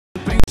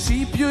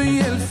principio y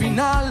el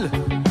final,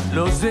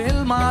 los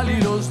del mal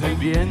y los del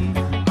bien.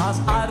 Más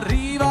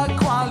arriba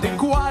cuál de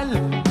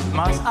cuál,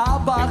 más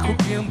abajo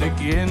quién de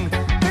quién.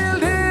 El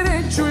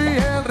derecho y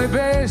el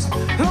revés,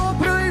 lo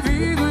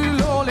prohibido y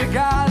lo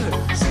legal.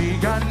 Si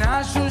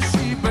ganas o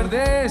si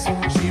perdés,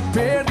 si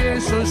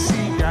perdes o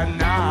si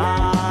ganás.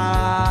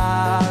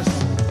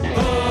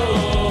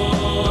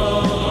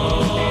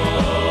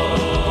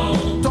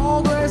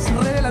 Todo es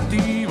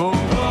relativo.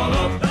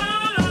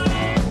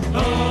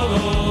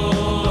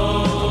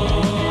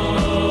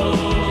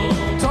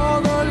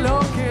 Todo lo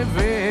que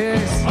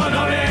ves o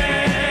no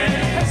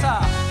ves.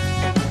 Esa.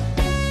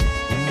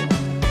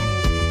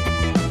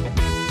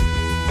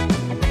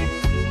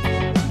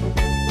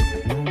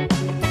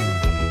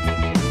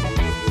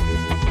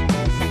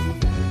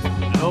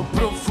 Lo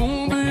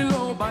profundo y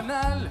lo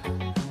banal,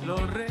 lo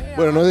real.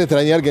 Bueno, no es de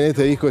extrañar que en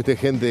este disco esté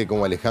gente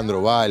como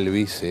Alejandro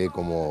Balvis,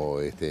 como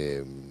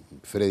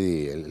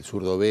Freddy, el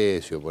zurdo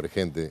Besio, por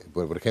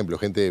ejemplo,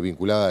 gente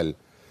vinculada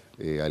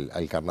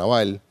al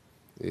carnaval.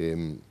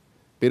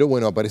 Pero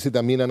bueno, aparece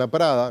también Ana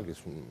Prada, que es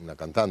una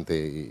cantante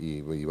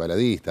y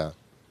baladista,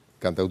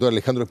 cantautor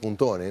Alejandro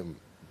Espuntone,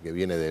 que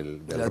viene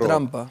del La rock.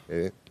 Trampa.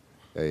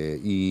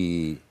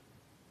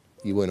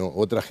 Y bueno,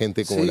 otra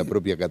gente como Sí. la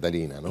propia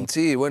Catalina, ¿no?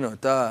 Sí, bueno,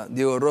 está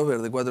Diego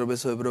Rosberg de 4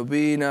 pesos de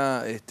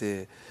propina,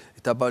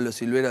 está Pablo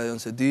Silvera de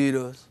 11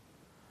 tiros,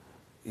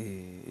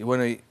 y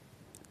bueno, y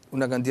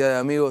una cantidad de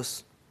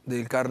amigos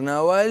del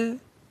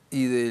carnaval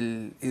y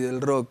del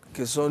rock,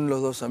 que son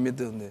los dos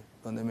ambientes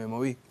donde me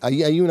moví.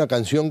 Hay una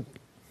canción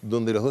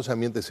donde los dos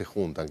ambientes se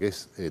juntan, que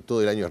es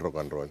Todo el año es rock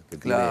and roll. Que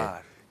Claro.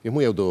 que es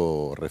muy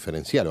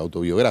autorreferencial,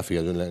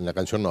 autobiográfica. Yo en la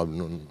canción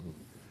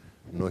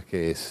no es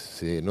que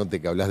se note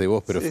que hablas de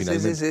vos, pero Sí,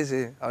 finalmente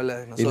sí, habla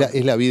de nosotros.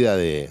 es la vida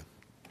de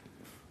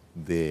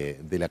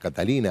la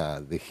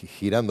Catalina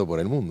girando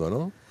por el mundo,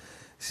 ¿no?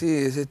 Sí,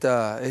 es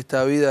esta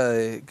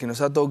vida que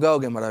nos ha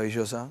tocado, que es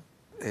maravillosa,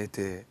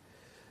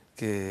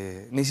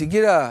 que ni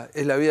siquiera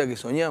es la vida que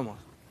soñamos,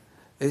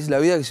 es la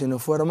vida que se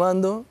nos fue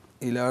armando,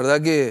 y la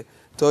verdad que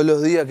todos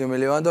los días que me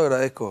levanto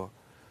agradezco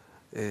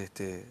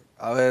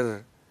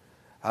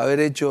haber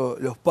hecho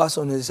los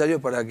pasos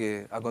necesarios para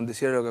que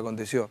aconteciera lo que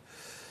aconteció,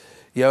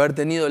 y haber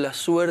tenido la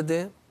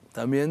suerte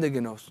también de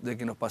que nos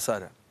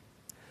pasara.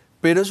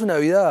 Pero es una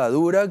vida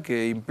dura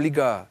que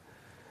implica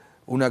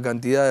una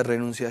cantidad de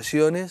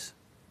renunciaciones,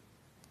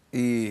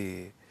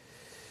 y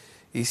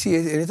sí,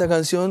 en esta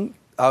canción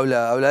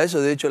habla de eso.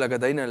 De hecho, la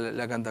Catalina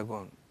la canta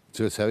con...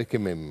 Yo, ¿sabés que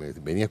me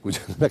venía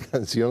escuchando la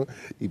canción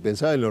y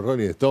pensaba en los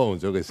Rolling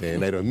Stones, yo qué sé,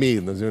 en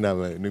Aerosmith,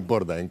 no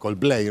importa, en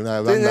Coldplay,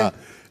 una banda,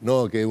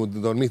 ¿no? Que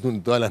dormís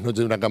todas las noches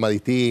en una cama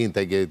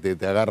distinta y que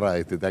te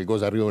agarra tal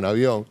cosa arriba de un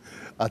avión,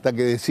 hasta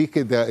que decís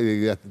que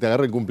te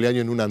agarra el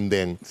cumpleaños en un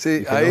andén.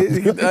 Sí,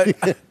 dije,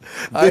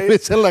 ahí, debe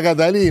ser la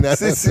Catalina.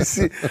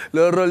 Sí,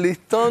 los Rolling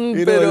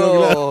Stones, Y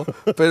no,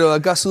 pero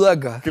acá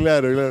Sudaca.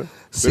 Claro. Pero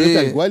Sí. es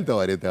tal cual,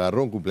 Tabaré, te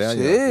agarró un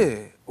cumpleaños.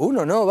 Sí,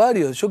 uno no,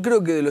 varios. Yo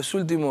creo que de los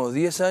últimos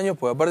 10 años,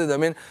 pues aparte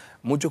también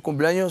muchos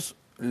cumpleaños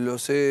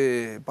los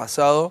he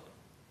pasado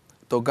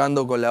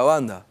tocando con la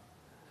banda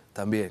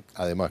también.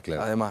 Además,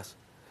 claro. Además.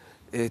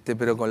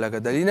 Pero con la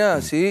Catalina,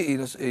 sí,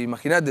 y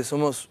imagínate,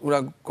 somos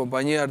una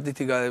compañía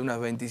artística de unas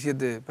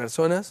 27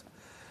 personas,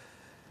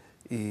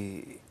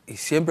 y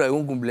siempre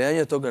algún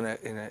cumpleaños tocan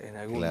en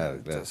algún... Claro.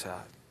 O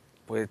sea,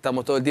 pues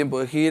estamos todo el tiempo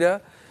de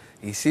gira,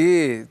 y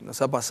sí, nos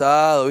ha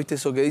pasado, ¿viste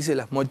eso que dice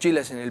las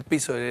mochilas en el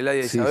piso del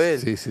Eladia Isabel?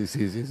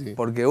 Sí.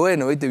 Porque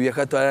bueno, ¿viste?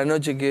 Viajás toda la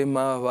noche, que es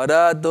más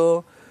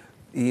barato,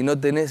 y no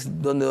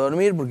tenés dónde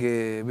dormir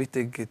porque,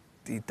 ¿viste?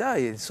 Y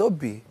el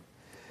sopi.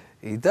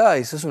 Y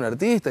sos un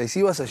artista, y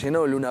si vas a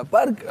llenar Luna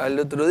Park al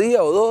otro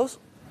día o dos,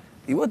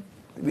 y vos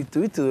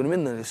estuviste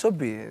durmiendo en el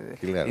sopi,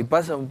 Claro. y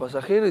pasa un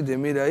pasajero y te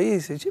mira ahí y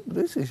dice, che,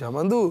 pero ese es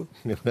Yamandú.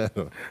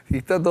 Claro. Y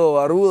está todo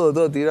barbudo,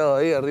 todo tirado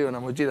ahí arriba,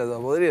 una mochila toda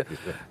podrida.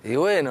 Y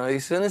bueno,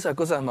 y son esas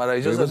cosas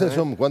maravillosas. Pero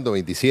son, ¿cuánto?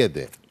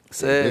 27.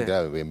 Sí.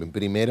 Claro, en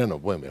primera no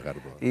pueden viajar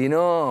todos. Y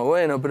no,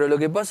 bueno, pero lo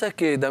que pasa es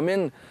que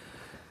también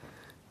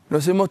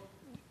nos hemos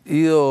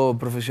ido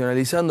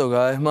profesionalizando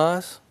cada vez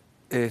más.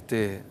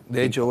 De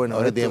hecho, bueno...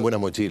 Ahora tienen buenas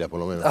mochilas, por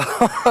lo menos.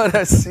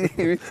 Ahora sí,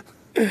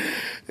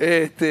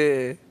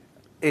 ¿viste?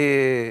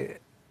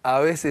 A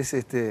veces,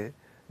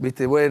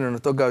 ¿viste? Bueno,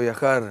 nos toca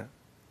viajar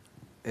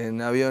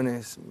en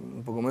aviones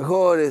un poco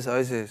mejores, a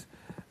veces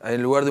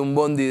en lugar de un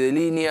bondi de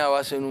línea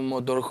vas en un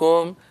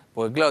motorhome,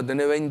 porque claro,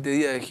 tenés 20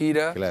 días de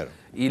gira, Claro.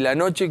 y la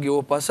noche que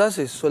vos pasás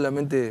es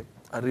solamente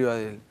arriba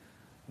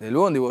del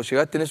bondi. Vos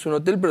llegás, tenés un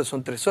hotel, pero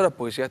son 3 horas,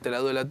 porque llegaste a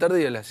las 2 de la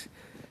tarde y a las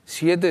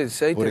 7,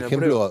 6 Por tenés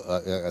ejemplo,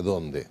 la prueba. ¿a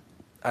dónde?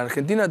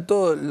 Argentina,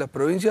 todas las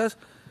provincias,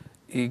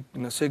 y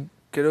no sé,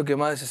 creo que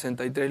más de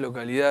 63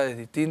 localidades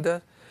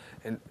distintas,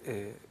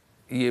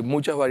 y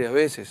muchas varias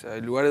veces. Hay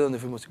lugares donde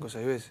fuimos 5 o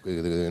 6 veces.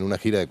 ¿En una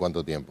gira de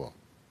cuánto tiempo?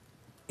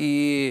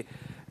 Y,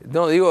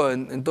 no, digo,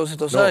 en todos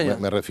estos años.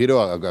 Me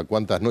refiero a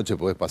cuántas noches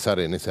podés pasar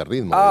en ese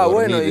ritmo. Ah, de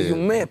dormir, bueno, y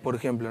un mes, por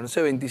ejemplo, no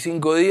sé,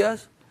 25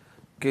 días,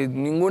 que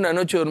ninguna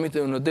noche dormiste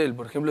en un hotel,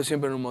 por ejemplo,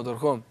 siempre en un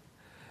motorhome.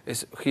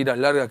 Es giras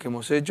largas que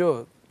hemos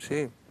hecho,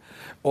 sí.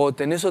 O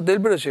tenés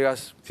hotel, pero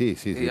llegás Sí,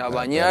 a claro,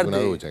 bañarte. una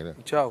ducha, claro.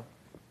 Y chau.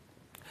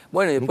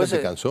 Bueno, y después...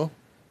 ¿Nunca te cansó?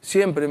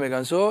 Siempre me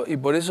cansó y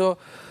por eso...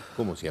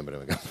 ¿Cómo siempre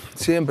me cansó?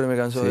 Siempre me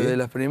cansó, ¿Sí? desde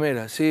las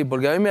primeras. Sí,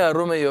 porque a mí me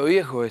agarró medio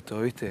viejo esto,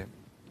 ¿viste?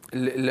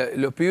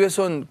 Los pibes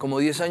son como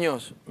 10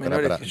 años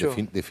menores que yo.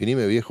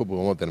 Definime viejo porque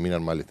vamos a terminar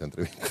mal esta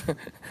entrevista.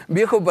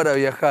 Viejo para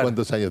viajar.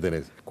 ¿Cuántos años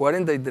tenés?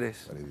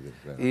 43. 43,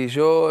 claro. Y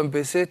yo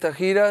empecé estas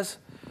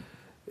giras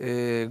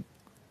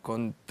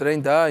con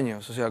 30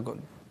 años, o sea, con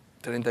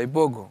 30 y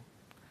poco.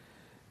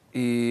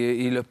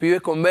 Y los pibes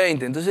con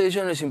 20. Entonces a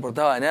ellos no les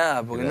importaba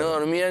nada, porque claro, no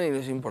dormían y no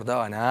les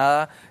importaba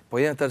nada.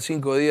 Podían estar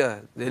 5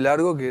 días de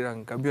largo que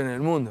eran campeones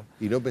del mundo.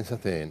 ¿Y no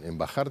pensaste en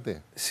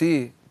bajarte?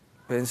 Sí,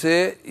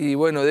 pensé, y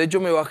bueno, de hecho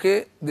me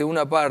bajé de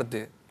una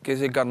parte, que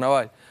es el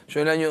Carnaval. Yo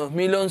en el año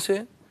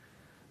 2011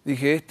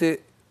 dije,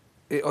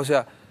 o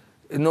sea,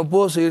 no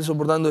puedo seguir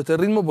soportando este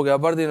ritmo porque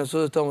aparte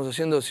nosotros estábamos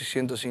haciendo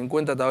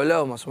 150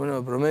 tablados más o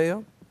menos de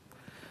promedio.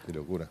 Qué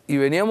locura. Y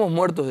veníamos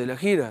muertos de las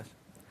giras.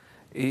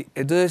 Y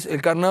entonces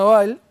el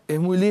Carnaval es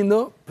muy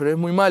lindo, pero es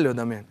muy malo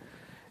también.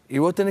 Y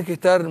vos tenés que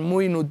estar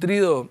muy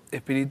nutrido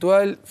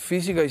espiritual,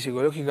 física y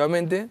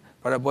psicológicamente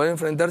para poder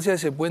enfrentarse a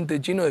ese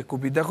puente chino de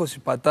escupitajos y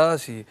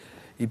patadas y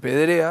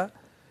pedrea,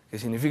 que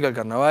significa el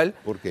Carnaval.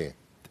 ¿Por qué?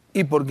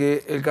 Y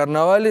porque el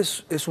Carnaval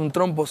es un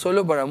trompo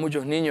solo para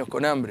muchos niños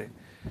con hambre.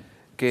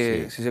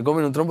 Que Sí. si se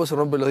comen un trompo se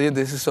rompen los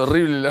dientes. Es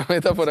horrible la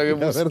metáfora que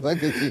puse. La verdad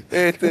que sí.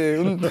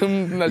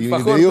 Un Y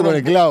alfajor te digo con trompo.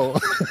 el clavo.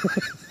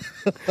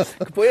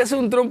 Podía ser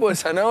un trompo de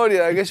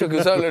zanahoria de aquellos que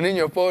usaban los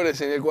niños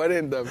pobres en el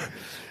 40.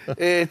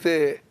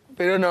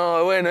 Pero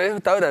no, bueno,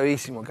 está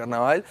bravísimo el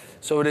Carnaval.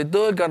 Sobre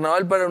todo el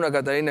Carnaval para una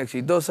Catalina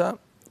exitosa.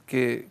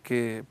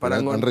 Para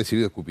 ¿Han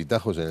recibido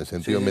escupitajos en el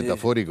sentido Sí.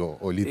 metafórico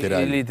o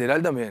literal? Y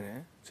literal también,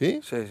 ¿eh? ¿Sí?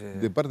 Sí.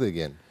 ¿De parte de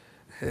quién?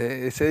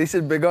 Se dice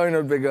el pecado y no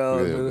el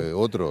pecador. Pero...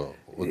 ¿Otro?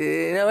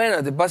 no,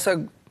 bueno, te pasa...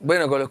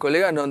 Bueno, con los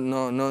colegas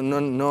no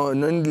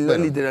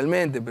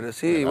literalmente, pero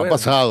sí. Ha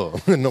pasado,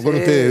 no con Sí.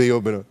 ustedes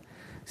digo, pero...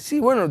 Sí,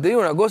 bueno, te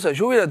digo una cosa,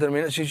 yo hubiera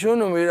terminado, si yo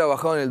no me hubiera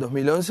bajado en el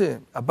 2011,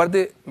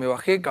 aparte me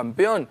bajé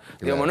campeón,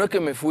 digamos, no es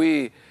que me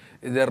fui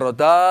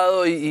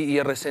derrotado y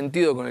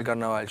resentido con el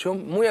Carnaval. Yo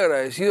muy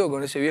agradecido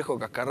con ese viejo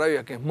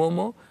cascarrabia que es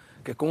Momo,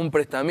 que es como un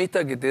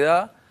prestamista que te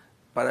da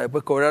para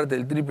después cobrarte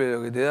el triple de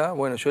lo que te da.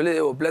 Bueno, yo le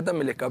debo plata,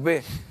 me le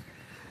escapé.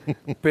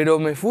 Pero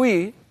me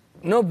fui,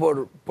 no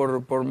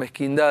por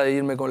mezquindad de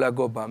irme con la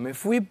copa, me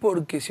fui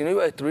porque si no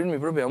iba a destruir mi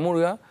propia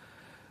murga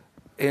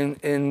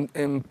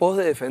en pos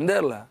de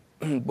defenderla.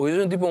 Porque yo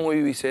soy un tipo muy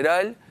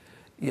visceral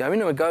y a mí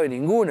no me cabe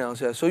ninguna. O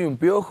sea, soy un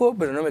piojo,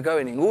 pero no me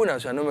cabe ninguna. O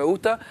sea, no me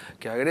gusta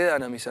que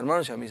agredan a mis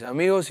hermanos y a mis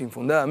amigos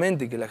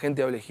infundadamente y que la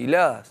gente hable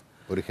giladas.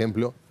 Por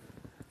ejemplo,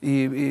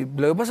 Y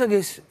lo que pasa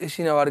es que es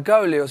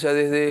inabarcable. O sea,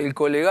 desde el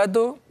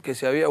colegato, que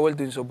se había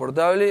vuelto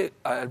insoportable,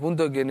 al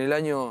punto de que en el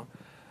año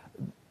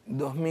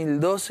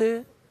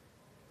 2012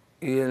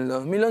 y en el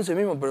 2011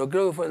 mismo, pero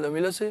creo que fue en el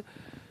 2012,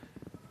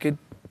 que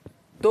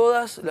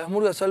todas las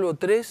murgas, salvo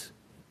 3,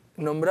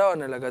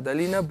 nombraban a la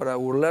Catalina para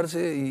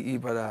burlarse y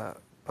para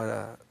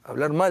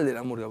hablar mal de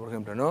la murga, por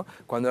ejemplo, ¿no?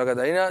 Cuando la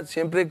Catalina,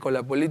 siempre con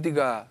la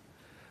política,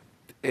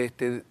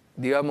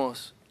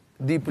 digamos,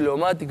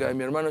 diplomática de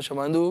mi hermano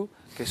Yamandú,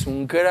 que es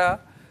un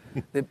cra,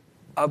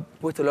 ha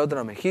puesto la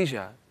otra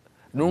mejilla.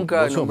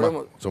 Nunca vos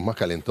nombramos... sos más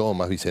calentón,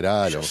 más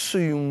visceral. Yo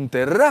soy un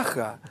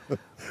terraja.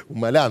 Un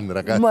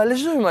malandra acá. Yo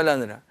soy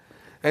malandra.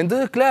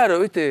 Entonces, claro,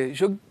 viste,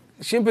 yo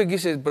siempre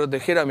quise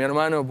proteger a mi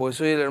hermano porque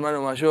soy el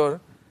hermano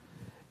mayor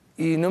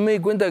y no me di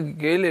cuenta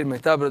que él me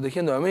estaba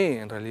protegiendo a mí,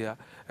 en realidad.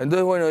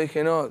 Entonces, bueno,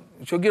 dije, no,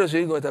 yo quiero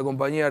seguir con esta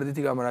compañía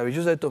artística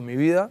maravillosa, esto es mi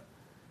vida,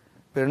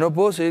 pero no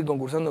puedo seguir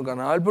concursando en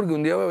Carnaval porque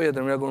un día voy a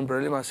terminar con un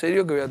problema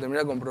serio que voy a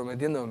terminar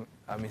comprometiendo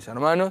a mis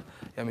hermanos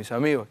y a mis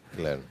amigos.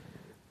 Claro.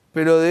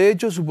 Pero de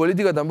hecho su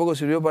política tampoco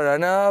sirvió para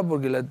nada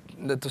porque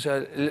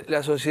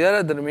la sociedad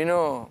la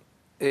terminó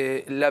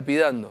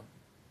lapidando.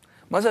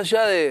 Más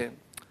allá de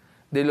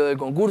lo del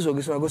concurso, que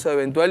es una cosa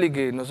eventual y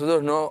que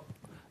nosotros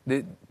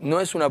no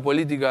es una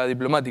política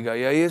diplomática,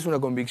 y ahí es una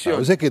convicción.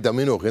 Claro, es que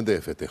también hubo gente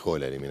que festejó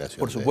la eliminación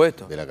Por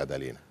supuesto. de la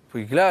Catalina.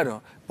 Pues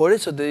claro, por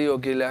eso te digo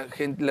que la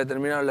gente la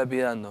terminaron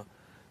lapidando.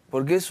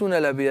 Porque es una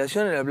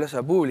lapidación en la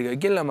plaza pública. ¿Y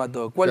quién la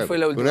mató? ¿Cuál fue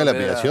la última Una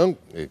pedrada? lapidación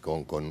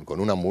con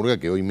una murga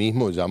que hoy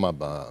mismo llama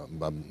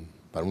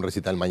para un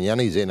recital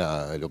mañana y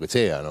llena lo que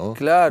sea, ¿no?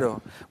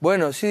 Claro.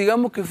 Bueno, sí,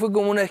 digamos que fue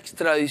como una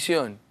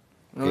extradición,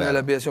 no una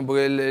lapidación,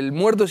 porque el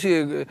muerto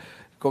sigue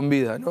con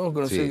vida, ¿no?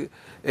 Sí.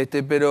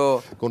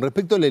 Pero... Con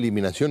respecto a la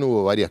eliminación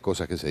hubo varias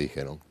cosas que se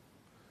dijeron.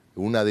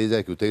 Una de ellas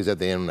es que ustedes ya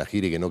tenían una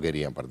gira y que no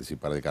querían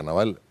participar del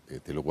Carnaval,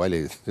 lo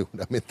cual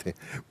seguramente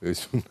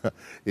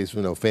es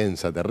una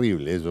ofensa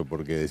terrible eso,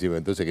 porque decimos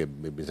entonces que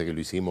pensé que lo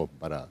hicimos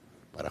para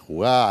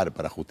jugar,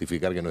 para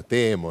justificar que no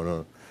estemos,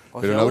 ¿no?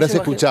 Pero lo habrás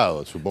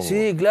escuchado, supongo.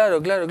 Sí,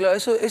 claro.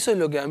 Eso es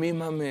lo que a mí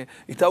más me...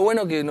 Y está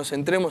bueno que nos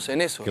centremos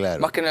en eso,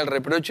 Claro. más que en el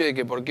reproche de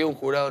que por qué un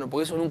jurado no,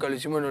 porque eso nunca lo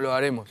hicimos y no lo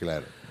haremos.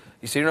 Claro.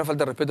 Y sería una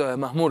falta de respeto a las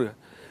demás murgas.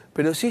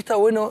 Pero sí está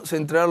bueno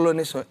centrarlo en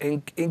eso,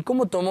 en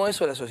cómo tomó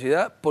eso la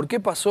sociedad, por qué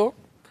pasó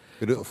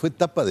Pero fue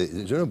tapa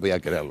de... Yo no podía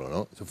creerlo,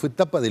 ¿no? Fue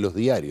tapa de los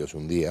diarios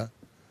un día.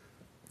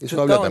 Eso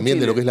Yo habla estaba en también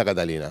de Chile. lo que es la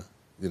Catalina.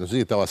 No sé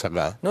si estabas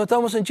acá. No,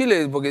 estábamos en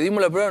Chile porque dimos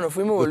la prueba, nos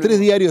fuimos. Los 3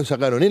 diarios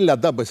sacaron en la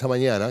tapa esa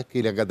mañana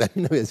que la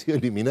Catalina había sido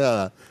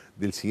eliminada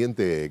del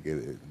siguiente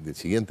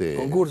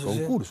concurso.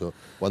 Sí.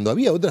 Cuando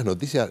había otras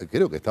noticias,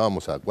 creo que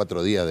estábamos a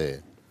 4 días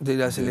de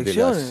las de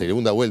elecciones. la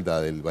segunda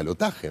vuelta del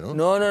balotaje, ¿no?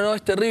 No,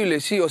 es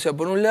terrible, sí. O sea,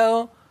 por un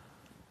lado,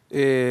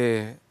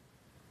 es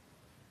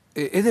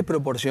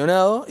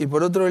desproporcionado y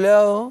por otro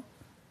lado,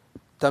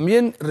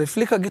 también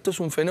refleja que esto es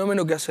un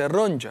fenómeno que hace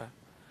roncha.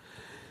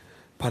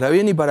 Para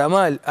bien y para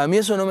mal. A mí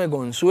eso no me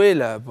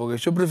consuela, porque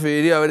yo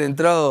preferiría haber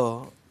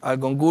entrado al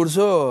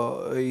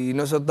concurso y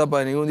no ser tapa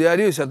de ningún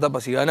diario y ser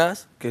tapa si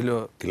ganás, que es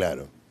lo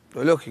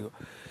lógico.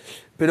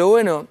 Pero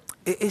bueno,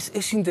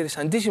 es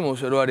interesantísimo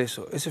observar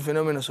eso, ese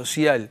fenómeno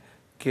social.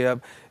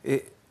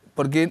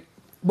 Porque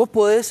vos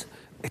podés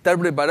estar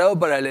preparado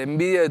para la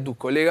envidia de tus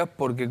colegas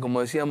porque, como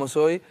decíamos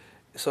hoy,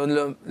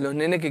 son los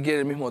nenes que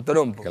quieren el mismo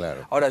trompo.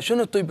 Claro. Ahora, yo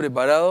no estoy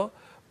preparado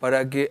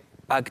para que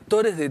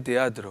actores de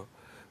teatro,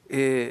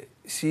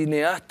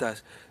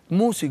 cineastas,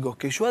 músicos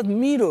que yo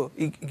admiro,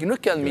 y que no es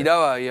que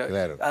admiraba,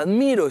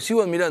 admiro,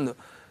 sigo admirando,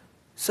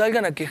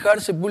 salgan a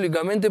quejarse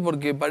públicamente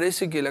porque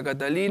parece que la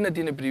Catalina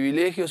tiene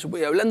privilegios,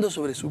 y hablando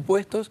sobre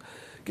supuestos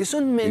que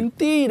son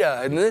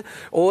mentiras, ¿entendés?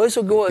 O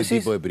eso que vos decís... ¿Qué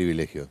tipo de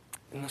privilegio?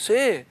 No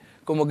sé,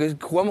 como que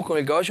jugamos con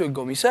el caballo del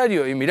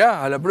comisario, y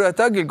mirá, a la prueba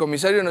está que el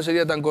comisario no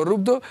sería tan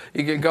corrupto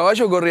y que el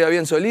caballo corría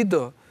bien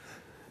solito,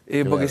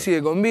 porque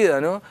sigue con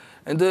vida, ¿no?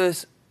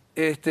 Entonces,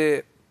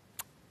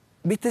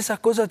 viste, esas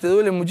cosas te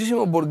duelen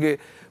muchísimo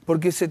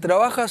porque se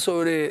trabaja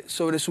sobre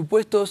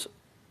supuestos,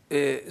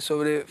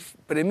 sobre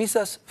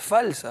premisas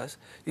falsas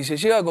y se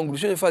llega a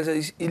conclusiones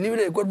falsas y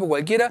libre de cuerpo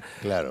cualquiera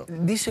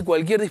dice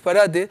cualquier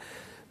disparate.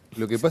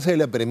 Lo que pasa es que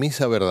la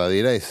premisa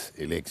verdadera es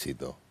el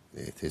éxito.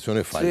 Eso no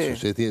es falso.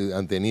 Sí. Ustedes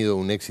han tenido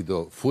un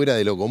éxito fuera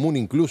de lo común,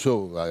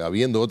 incluso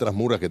habiendo otras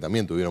murgas que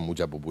también tuvieron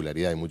mucha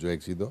popularidad y mucho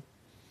éxito.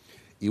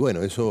 Y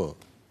bueno, eso...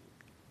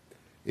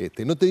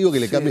 no te digo que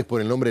le cambies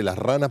por el nombre de Las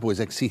Ranas porque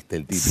ya existe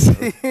el título.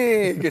 Sí,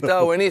 que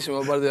estaba buenísimo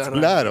aparte de Las Ranas.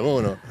 Claro,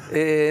 ¿cómo no?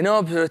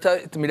 No, pero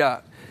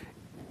mirá,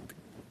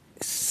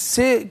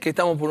 sé que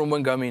estamos por un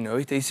buen camino,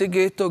 ¿viste? Y sé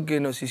que esto que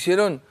nos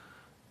hicieron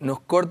nos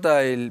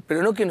corta el...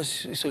 Pero no que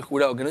nos hizo el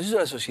jurado, que nos hizo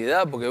la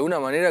sociedad, porque de alguna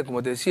manera,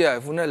 como te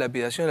decía, fue una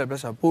lapidación en la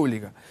plaza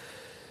pública.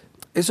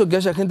 Eso que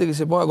haya gente que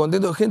se ponga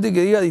contento, gente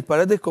que diga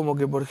disparates como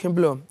que, por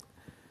ejemplo,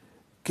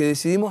 que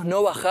decidimos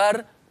no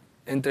bajar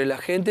entre la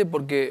gente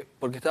porque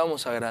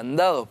estábamos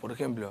agrandados, por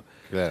ejemplo.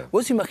 Claro.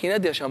 Vos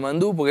imaginate a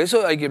Yamandú, porque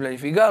eso hay que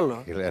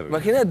planificarlo. Claro.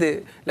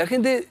 Imagínate, la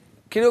gente,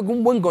 creo que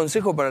un buen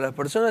consejo para las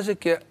personas es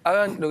que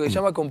hagan lo que se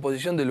llama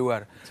composición de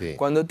lugar. Sí.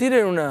 Cuando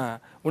tiren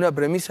una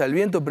premisa al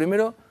viento,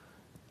 primero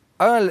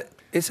hagan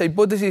esa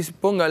hipótesis,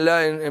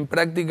 pónganla en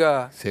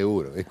práctica.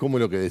 Seguro. Es como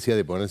lo que decía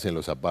de ponerse en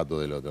los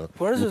zapatos del otro.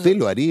 Ponerse ¿Usted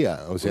lo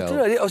haría? ¿Usted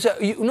lo haría? O sea,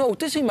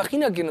 ¿usted se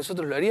imagina que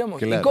nosotros lo haríamos?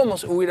 Claro. ¿Y cómo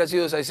hubiera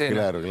sido esa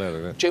escena?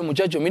 Claro. Che,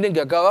 muchachos, miren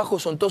que acá abajo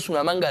son todos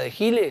una manga de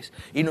giles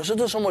y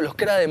nosotros somos los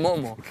cra de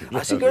momo.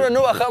 Así que ahora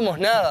no bajamos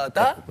nada,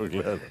 ¿está?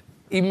 Claro.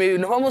 Y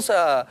nos vamos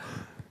a...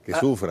 Que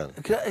sufran.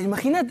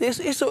 Imagínate,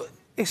 eso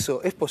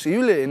es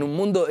posible en un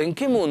mundo... ¿En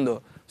qué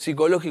mundo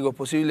psicológico es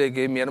posible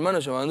que mi hermano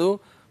Yamandú,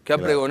 que ha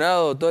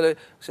pregonado toda la...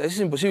 O sea, eso es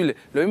imposible.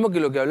 Lo mismo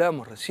que lo que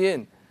hablábamos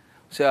recién.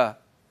 O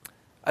sea,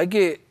 hay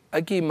que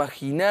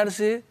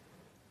imaginarse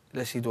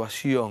la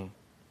situación.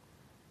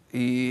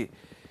 Y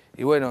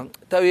bueno,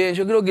 está bien.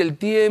 Yo creo que el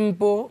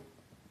tiempo,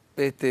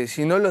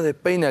 si no los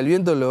despeina el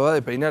viento, lo va a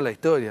despeinar la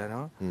historia,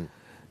 ¿no?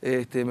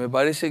 Me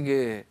parece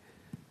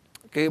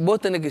que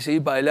vos tenés que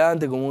seguir para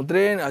adelante como un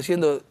tren,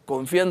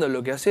 confiando en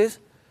lo que haces,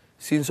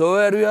 sin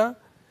soberbia,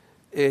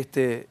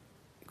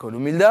 con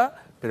humildad,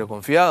 pero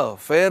confiado,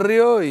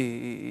 férreo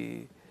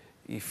y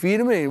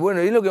firme. Y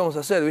bueno, y es lo que vamos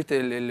a hacer, ¿viste?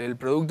 El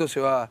producto se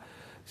va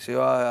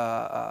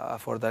a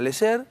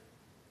fortalecer,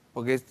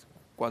 porque es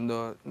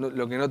cuando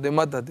lo que no te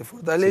mata te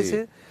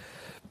fortalece.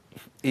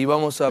 Sí. Y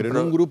vamos a... Pero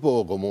en un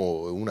grupo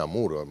como una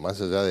murga,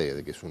 más allá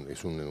de que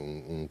es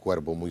un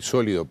cuerpo muy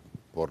sólido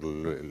por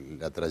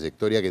la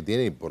trayectoria que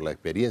tiene y por la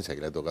experiencia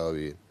que le ha tocado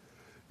vivir,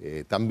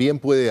 también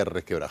puede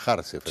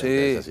resquebrajarse frente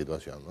a esa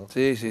situación, ¿no?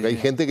 Sí. Hay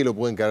gente que lo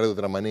puede encarar de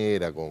otra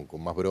manera, con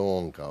más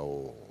bronca,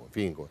 o en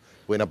fin,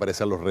 pueden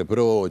aparecer los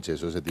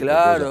reproches o ese tipo de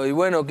cosas. Claro, y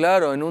bueno,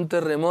 claro, en un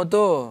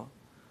terremoto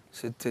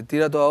se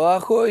tira todo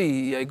abajo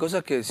y hay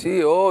cosas que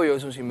sí, obvio,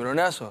 es un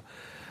cimbronazo.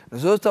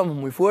 Nosotros estamos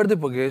muy fuertes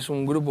porque es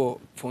un grupo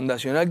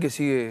fundacional que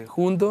sigue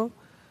junto.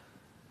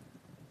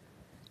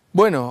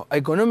 Bueno,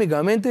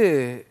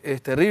 económicamente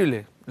es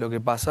terrible lo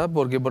que pasa,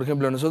 porque, por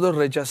ejemplo, nosotros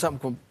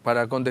rechazamos,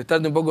 para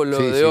contestarte un poco lo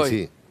de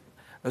hoy,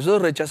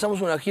 nosotros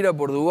rechazamos una gira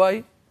por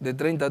Dubái de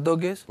 30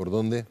 toques. ¿Por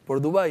dónde?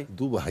 Por Dubái.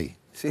 Dubái.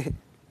 Sí,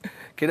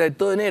 que era de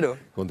todo enero.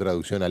 Con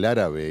traducción al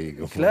árabe y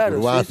con claro,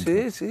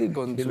 sí,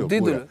 con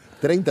subtítulos.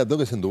 30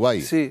 toques en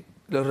Dubái. Sí,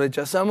 los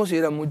rechazamos y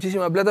era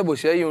muchísima plata,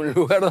 porque si hay un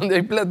lugar donde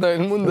hay plata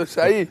en el mundo es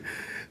ahí.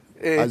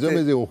 Yo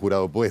me llevo un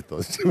jurado puesto.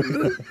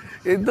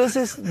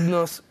 Entonces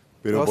nos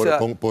Pero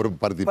por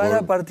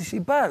para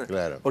participar,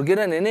 claro. Porque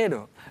era en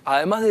enero.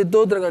 Además de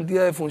toda otra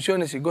cantidad de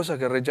funciones y cosas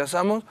que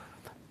rechazamos,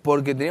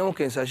 porque teníamos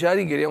que ensayar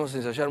y queríamos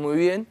ensayar muy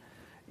bien,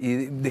 y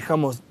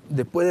dejamos,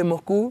 después de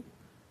Moscú,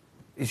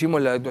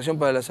 hicimos la actuación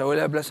para las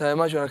abuelas de Plaza de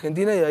Mayo en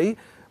Argentina, y de ahí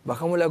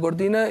bajamos la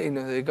cortina y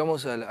nos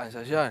dedicamos a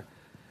ensayar.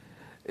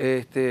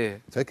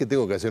 ¿Sabes que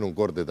tengo que hacer un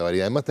corte,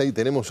 Tabaré? Además ahí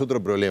tenemos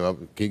otro problema,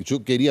 que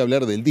yo quería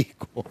hablar del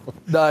disco.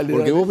 Dale,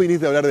 porque dale. vos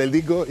viniste a hablar del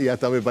disco y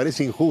hasta me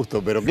parece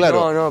injusto, pero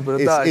claro, pero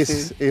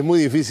es muy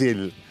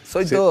difícil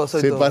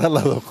separar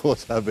las dos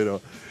cosas, pero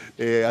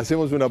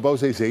hacemos una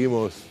pausa y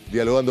seguimos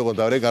dialogando con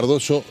Tabaré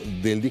Cardozo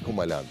del disco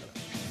Malandra.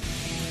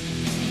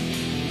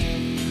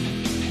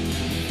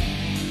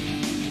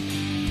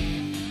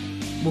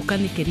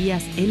 Buscan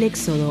disquerías El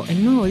Éxodo,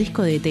 el nuevo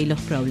disco de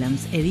Taylor's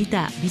Problems.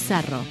 Edita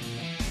Bizarro.